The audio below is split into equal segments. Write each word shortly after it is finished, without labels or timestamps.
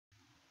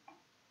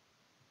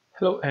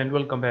Hello and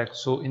welcome back.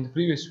 So in the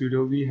previous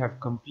video we have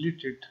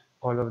completed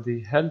all of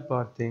the health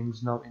bar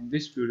things. Now in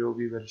this video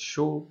we will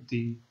show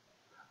the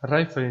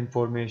rifle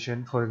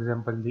information, for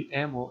example the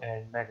ammo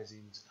and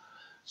magazines.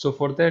 So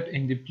for that,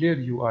 in the player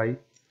UI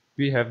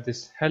we have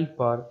this health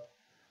bar.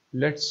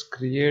 Let's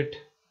create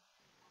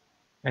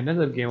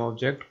another game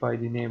object by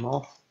the name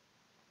of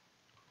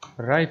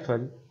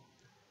rifle,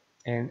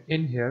 and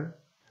in here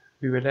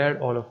we will add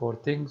all of our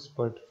things.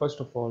 But first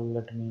of all,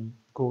 let me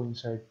go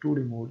inside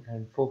 2D mode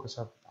and focus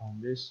up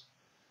on this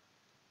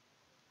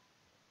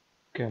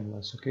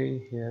canvas. Okay,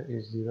 here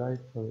is the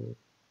rifle.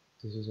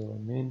 This is our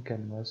main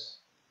canvas.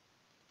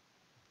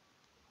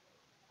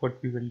 What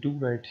we will do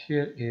right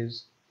here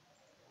is,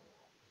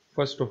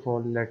 first of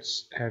all,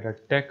 let's add a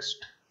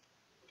text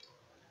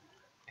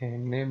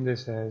and name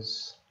this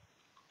as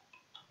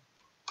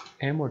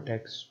ammo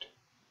text.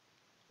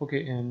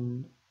 Okay,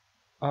 and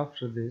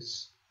after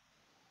this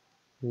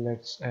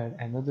let's add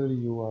another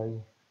UI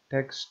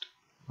text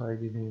by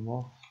the name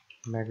of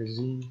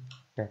magazine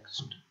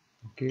text.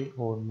 Okay,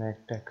 or mag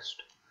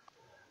text.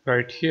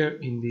 Right here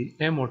in the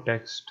ammo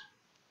text,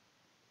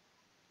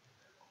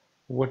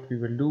 what we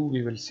will do,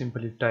 we will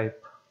simply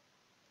type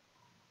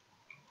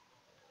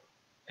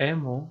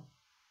ammo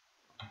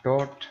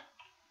dot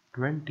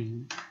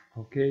 20.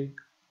 Okay,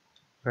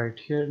 right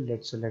here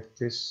let's select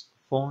this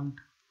font,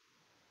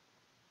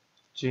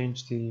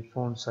 change the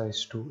font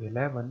size to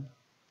 11,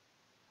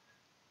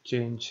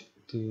 change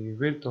the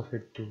width of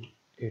it to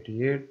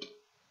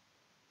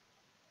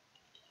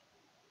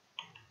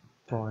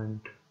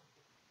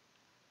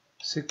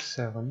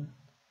 88.67,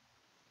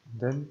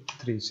 then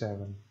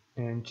 37,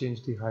 and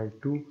change the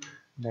height to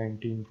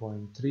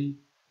 19.3.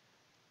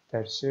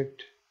 That's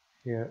it.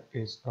 Here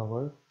is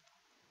our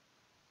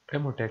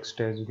ammo text,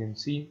 as you can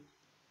see.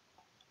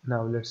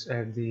 Now let's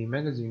add the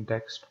magazine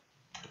text.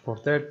 For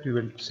that we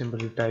will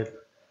simply type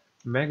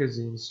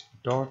magazines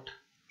dot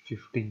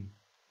 15.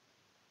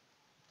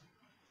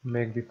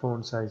 Make the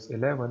font size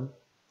 11.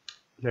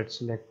 Let's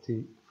select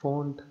the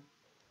font,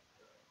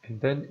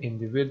 and then in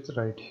the width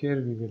right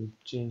here we will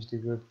change the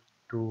width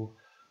to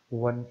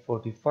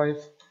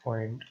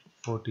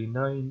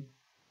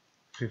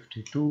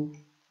 145.4952,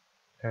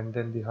 and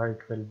then the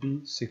height will be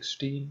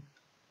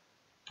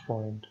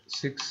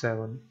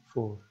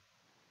 16.674.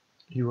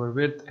 Your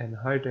width and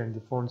height and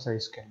the font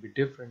size can be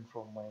different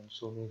from mine,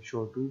 so make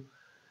sure to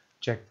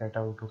check that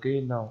out.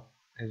 Okay, now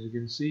as you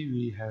can see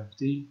we have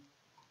the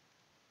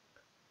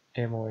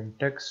ammo and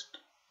text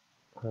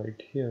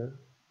right here.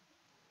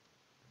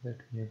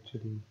 Let me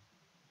actually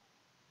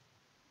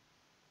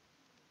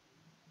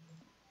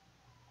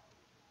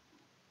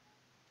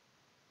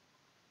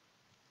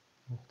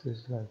move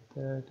this like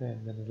that,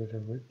 and then a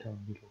little bit down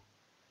below.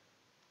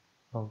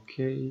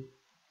 Okay,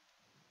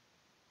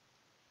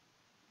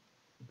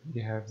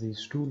 we have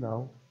these two.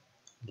 Now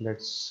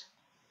let's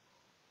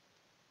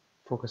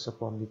focus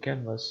upon the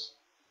canvas,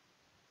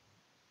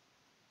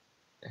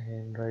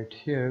 and right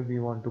here we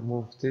want to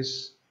move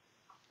this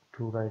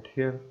to right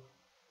here.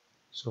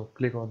 So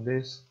click on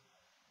this,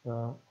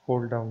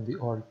 hold down the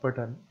alt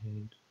button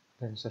and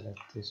then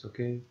select this.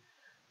 Okay,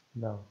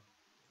 now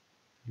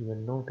you will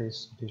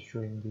notice it is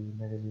showing the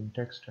magazine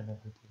text and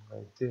everything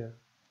right there.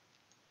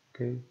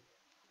 Okay,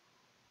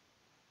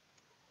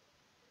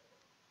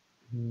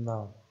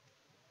 now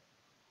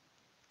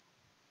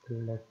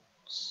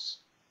let's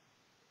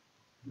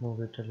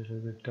move it a little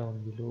bit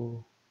down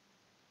below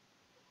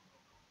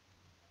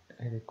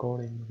and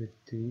according with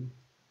the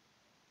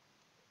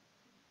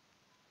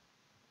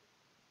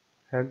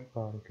health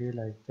bar. Okay,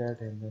 like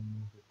that, and then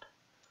move it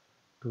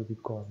to the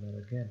corner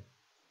again.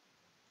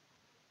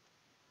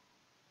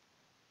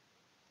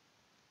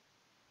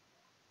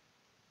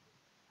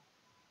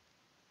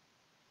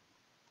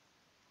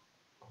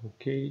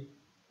 Okay,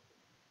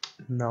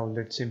 now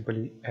let's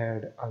simply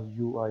add a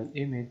UI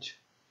image,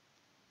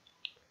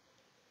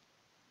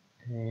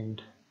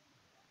 and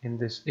in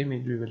this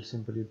image we will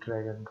simply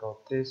drag and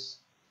drop this.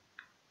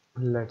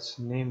 Let's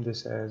name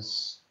this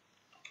as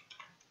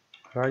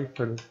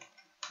rifle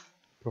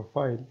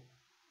profile,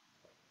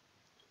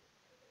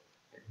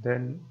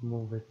 then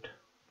move it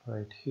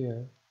right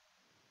here,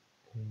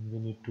 and we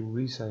need to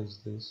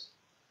resize this.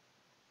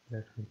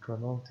 Let me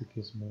turn off the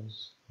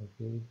gizmos.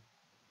 Okay,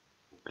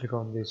 click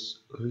on this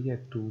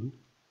react tool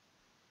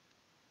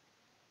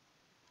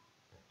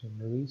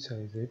and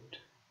resize it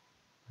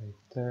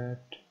like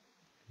that,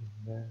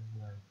 and then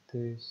like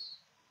this.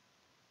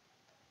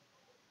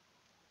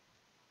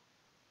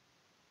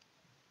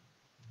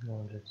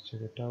 Now let's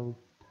check it out.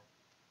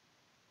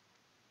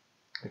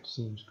 It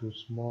seems too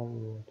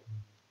small.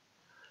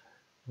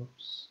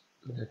 Oops,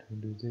 let me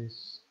do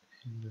this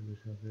and a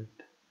little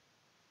bit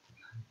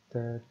like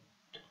that.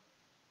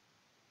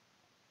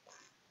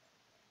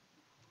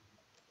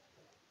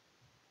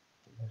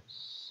 Let's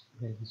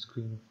make the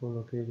screen full.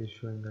 Okay, it is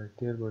showing right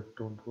there, but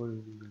don't worry,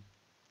 we will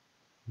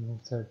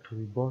move that to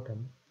the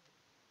bottom.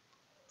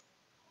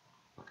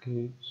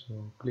 Okay,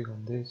 so click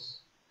on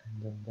this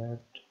and then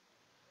that,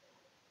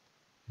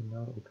 and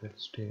now it will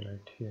stay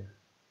right here.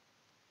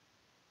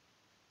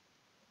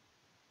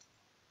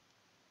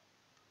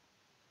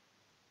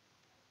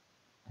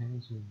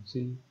 as you can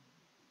see.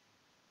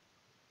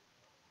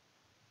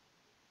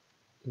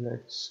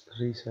 Let's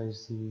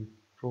resize the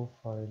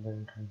profile a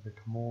little bit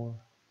more.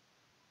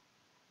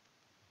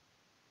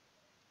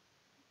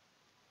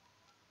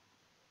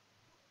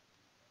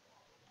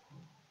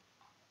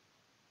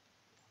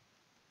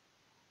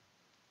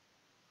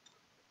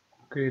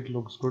 Okay, it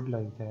looks good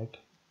like that.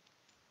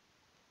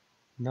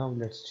 Now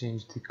let's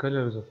change the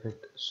colors of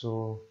it.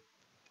 So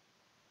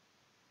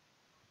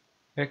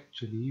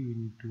actually we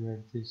need to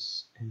add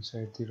this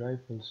inside the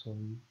rifle. So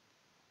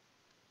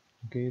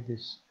okay,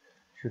 this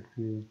should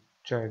be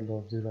child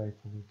of the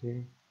rifle.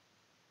 Okay,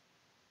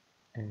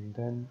 and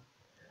then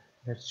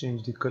let's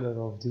change the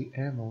color of the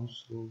ammo.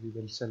 So we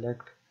will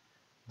select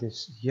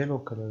this yellow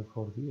color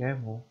for the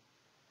ammo,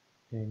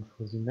 and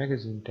for the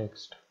magazine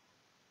text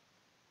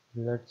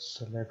let's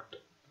select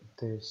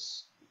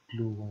this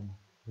blue one.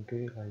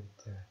 Okay, like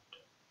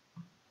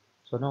that.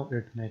 So now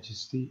it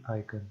matches the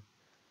icon.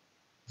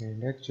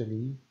 And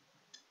actually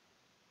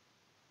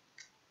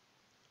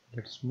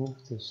let's move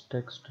this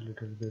text a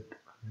little bit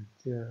right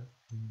there,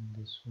 and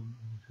this one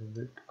a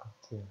little bit up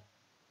there.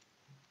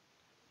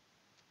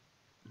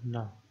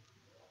 Now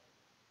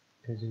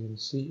as you can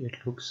see, it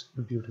looks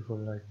beautiful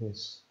like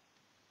this.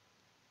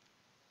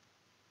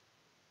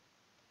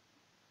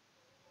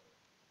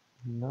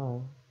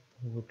 Now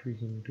what we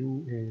can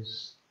do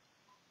is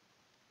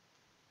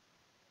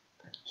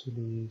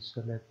actually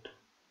select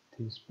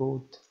these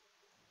both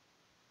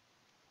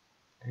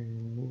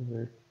and move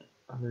it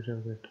a little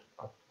bit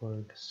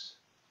upwards.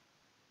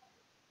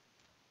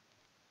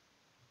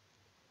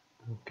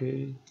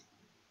 Okay,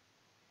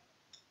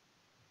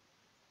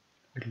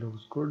 it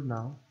looks good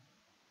now.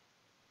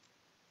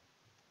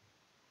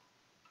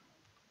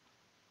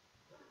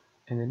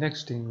 And the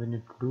next thing we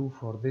need to do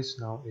for this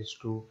now is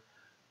to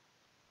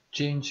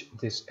change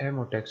this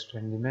ammo text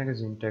and the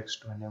magazine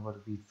text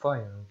whenever we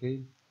fire. Okay,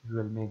 we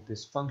will make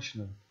this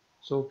functional.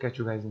 So catch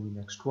you guys in the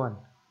next one.